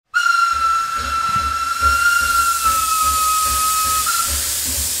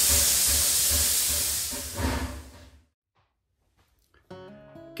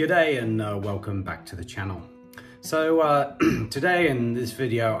G'day and welcome back to the channel. So today in this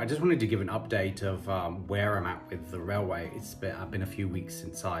video I just wanted to give an update of where I'm at with the railway. It's been a few weeks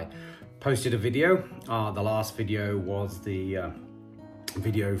since I posted a video. The last video was the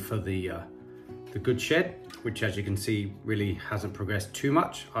video for the good shed, which as you can see really hasn't progressed too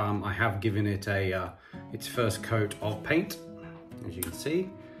much. I have given it its first coat of paint, as you can see,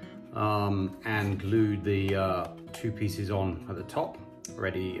 and glued the two pieces on at the top,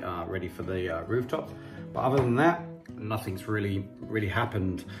 ready for the rooftop. But other than that, nothing's really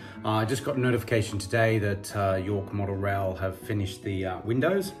happened. I just got a notification today that York Model Rail have finished the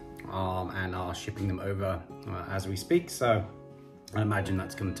windows and are shipping them over as we speak. So I imagine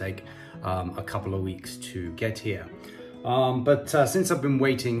that's going to take a couple of weeks to get here. But since I've been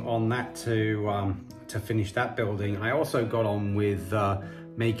waiting on that to finish that building, I also got on with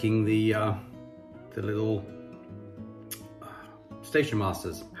making the little station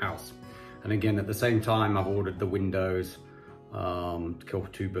master's house. And again, at the same time, I've ordered the windows to kill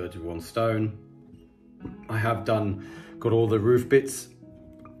two birds with one stone. I have got all the roof bits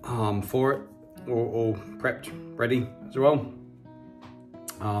for it, all prepped, ready as well.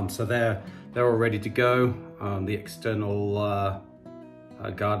 So they're all ready to go. The external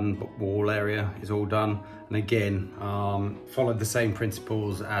garden wall area is all done. And again, followed the same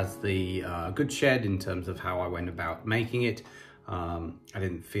principles as the good shed in terms of how I went about making it. I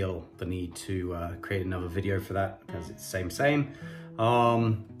didn't feel the need to create another video for that because it's same.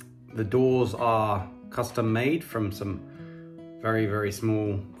 The doors are custom made from some very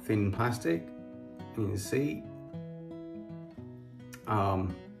small thin plastic, you can see. So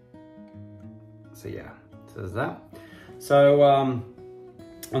yeah, so there's that. So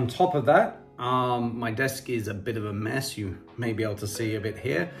on top of that, my desk is a bit of a mess. You may be able to see a bit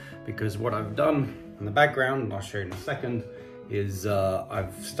here because what I've done in the background, and I'll show you in a second, is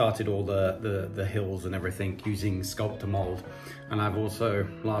I've started all the hills and everything using sculptamold. And I've also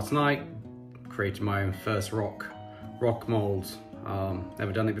last night created my own first rock molds.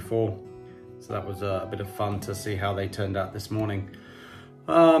 Never done it before, so that was a bit of fun to see how they turned out this morning.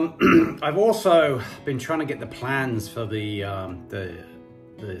 I've also been trying to get the plans for the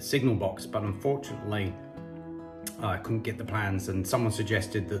signal box, but unfortunately I couldn't get the plans, and someone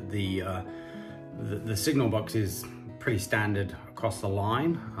suggested that the signal box is pretty standard across the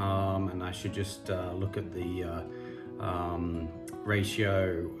line, and I should just look at the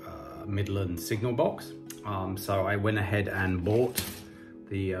ratio Midland signal box. So I went ahead and bought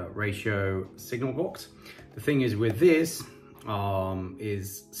the ratio signal box. The thing is with this,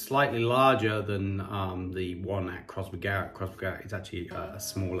 is slightly larger than the one at Crosby Garrett. Crosby Garrett is actually a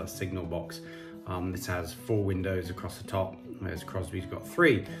smaller signal box. This has 4 windows across the top, whereas Crosby's got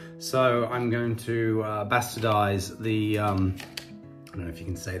 3. So I'm going to bastardize the, I don't know if you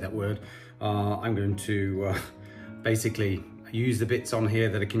can say that word. I'm going to basically use the bits on here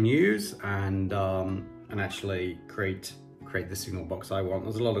that I can use and actually create the signal box I want.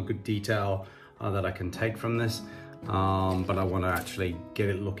 There's a lot of good detail that I can take from this. But I want to actually get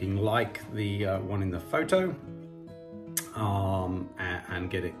it looking like the one in the photo, and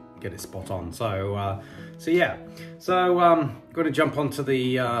get it spot on. So yeah, so going to jump onto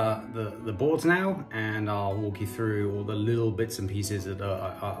the boards now, and I'll walk you through all the little bits and pieces that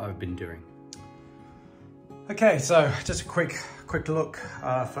I've been doing. Okay, so just a quick look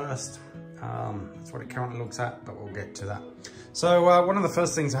first. That's what it currently looks at, but we'll get to that. So one of the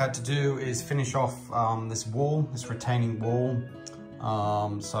first things I had to do is finish off this wall, this retaining wall.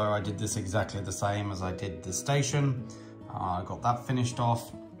 So I did this exactly the same as I did the station. I got that finished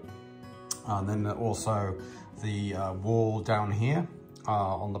off. And then also the wall down here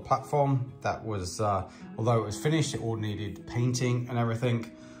on the platform, that was, although it was finished, it all needed painting and everything.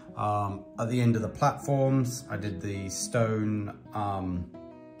 At the end of the platforms, I did the stone,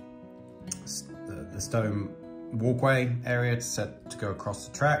 the stone walkway area to go across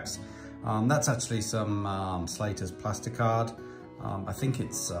the tracks. That's actually some Slater's plasticard. I think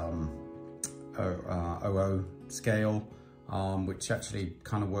it's 00 scale, which actually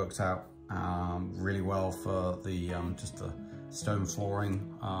kind of works out really well for the just the stone flooring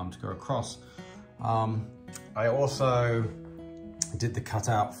to go across. I also did the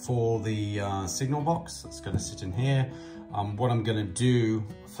cutout for the signal box that's going to sit in here. What I'm going to do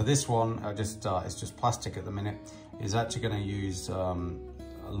for this one, it's just plastic at the minute, is actually going to use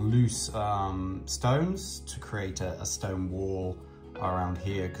loose stones to create a stone wall around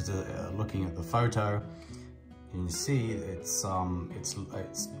here, because looking at the photo, you can see it's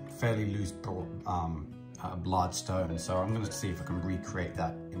fairly loose large stone. So I'm going to see if I can recreate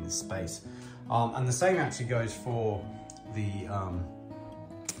that in this space. And the same actually goes for the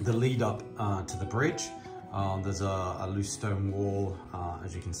the lead up to the bridge. There's a loose stone wall,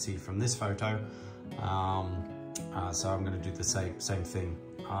 as you can see from this photo. So I'm going to do the same thing.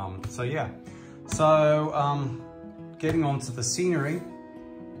 So yeah, so getting on to the scenery.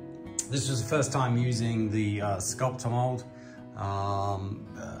 This was the first time using the sculptamold.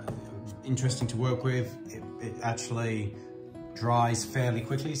 Interesting to work with. It actually dries fairly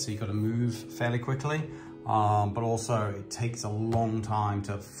quickly, so you've got to move fairly quickly. But also it takes a long time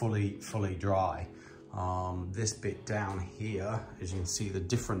to fully dry. This bit down here, as you can see, the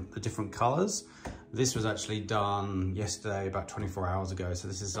different colors. This was actually done yesterday, about 24 hours ago. So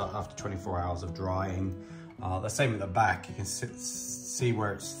this is after 24 hours of drying. The same at the back. You can see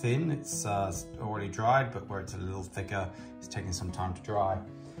where it's thin, it's already dried, but where it's a little thicker, it's taking some time to dry.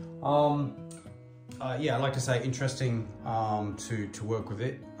 Yeah, like I say, interesting to work with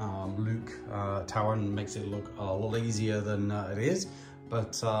it. Luke Towan makes it look a lot easier than it is,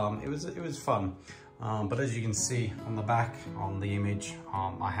 but it was fun. But as you can see on the back, on the image,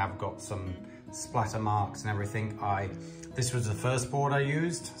 I have got some splatter marks and everything. This was the first board I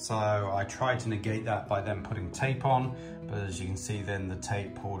used, so I tried to negate that by then putting tape on, but as you can see then the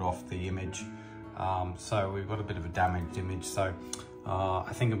tape pulled off the image. So we've got a bit of a damaged image, so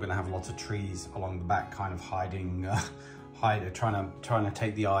I think I'm going to have lots of trees along the back kind of hiding, trying to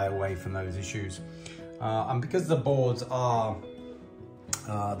take the eye away from those issues. And because the boards are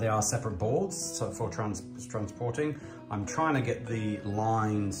they are separate boards for transporting, I'm trying to get the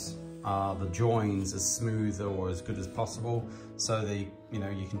lines, the joins as smooth or as good as possible, so that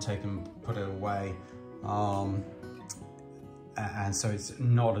you can take and put it away, and so it's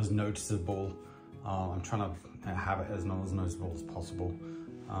not as noticeable. I'm trying to have it as not as noticeable as possible.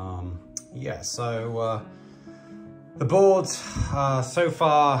 Yeah, so the boards, so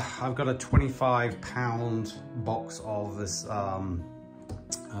far I've got a 25-pound box of this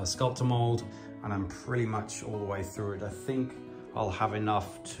sculptamold, and I'm pretty much all the way through it. I think I'll have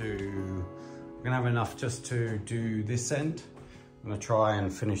enough I'm gonna have enough just to do this end. I'm gonna try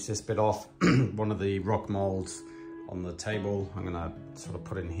and finish this bit off. One of the rock molds on the table, I'm gonna sort of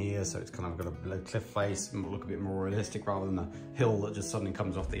put in here, so it's kind of got a cliff face and look a bit more realistic rather than a hill that just suddenly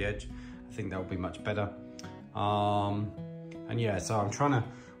comes off the edge. I think that would be much better. And yeah, so I'm trying to,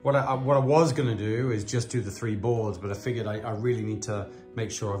 what I was gonna do is just do the 3 boards, but I figured I really need to make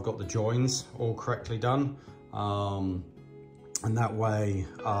sure I've got the joins all correctly done. And that way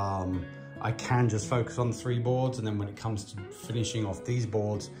I can just focus on the 3 boards, and then when it comes to finishing off these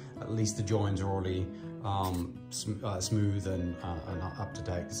boards, at least the joins are already smooth and up to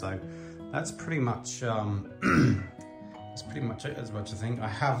date. So that's pretty much that's pretty much it, as much I think. I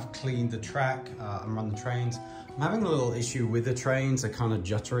have cleaned the track and run the trains. I'm having a little issue with the trains. They're kind of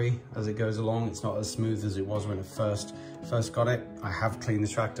juddery as it goes along. It's not as smooth as it was when I first got it. I have cleaned the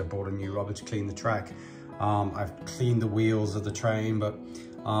track. I bought a new rubber to clean the track. I've cleaned the wheels of the train, but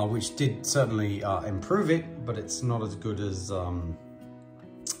which did certainly improve it, but it's not as good as I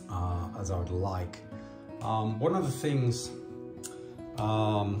would like. One of the things,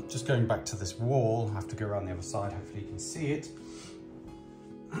 just going back to this wall, I have to go around the other side, hopefully you can see it.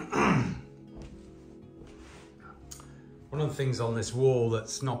 One of the things on this wall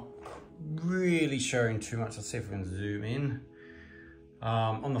that's not really showing too much, let's see if we can zoom in.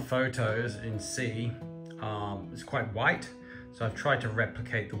 On the photos you can see it's quite white, so I've tried to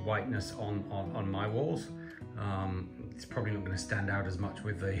replicate the whiteness on my walls. It's probably not going to stand out as much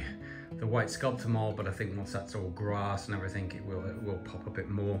with the white sculptamold, but I think once that's all grass and everything, it will pop a bit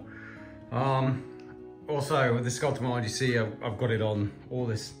more. Also with the sculptamold, you see I've got it on all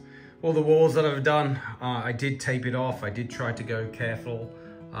the walls that I've done. I did tape it off. I did try to go careful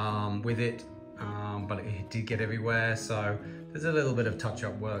with it, but it did get everywhere, so there's a little bit of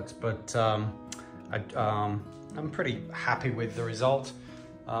touch-up works, but I'm pretty happy with the result.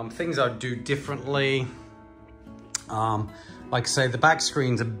 Things I'd do differently, like I say, the back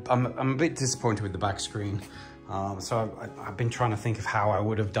screens, I'm a bit disappointed with the back screen. So I've been trying to think of how I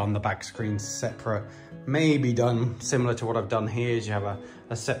would have done the back screens separate. Maybe done similar to what I've done here, is you have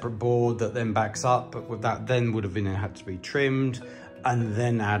a separate board that then backs up, but with that then would have had to be trimmed, and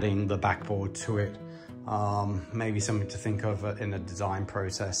then adding the backboard to it. Maybe something to think of in a design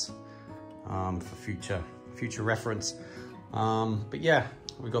process for future reference. But yeah,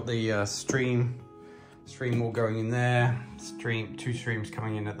 we've got the stream wall going in there, 2 streams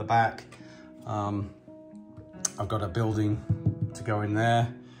coming in at the back. I've got a building to go in there.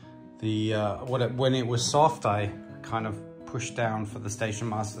 When it was soft, I kind of pushed down for the station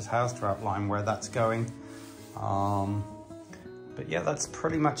master's house to outline where that's going. But yeah, that's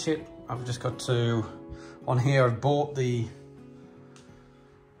pretty much it. I've just got to, on here I've bought the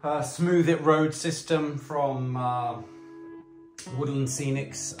Smooth It road system from Woodland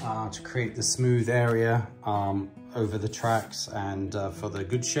Scenics to create the smooth area over the tracks and for the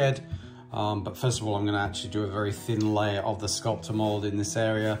goods shed. But first of all, I'm going to actually do a very thin layer of the sculptamold in this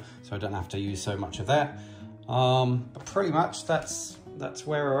area, so I don't have to use so much of that. But pretty much that's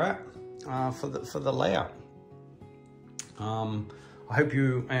where we're at for the layout. I hope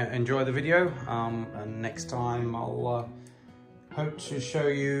you enjoy the video, and next time I'll hope to show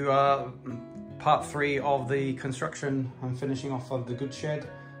you part 3 of the construction and finishing off of the goods shed,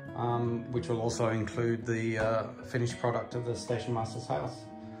 which will also include the finished product of the station master's house.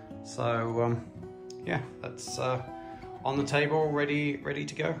 So yeah, that's on the table, ready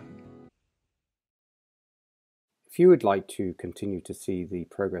to go. If you would like to continue to see the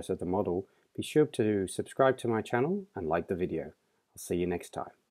progress of the model, be sure to subscribe to my channel and like the video. I'll see you next time.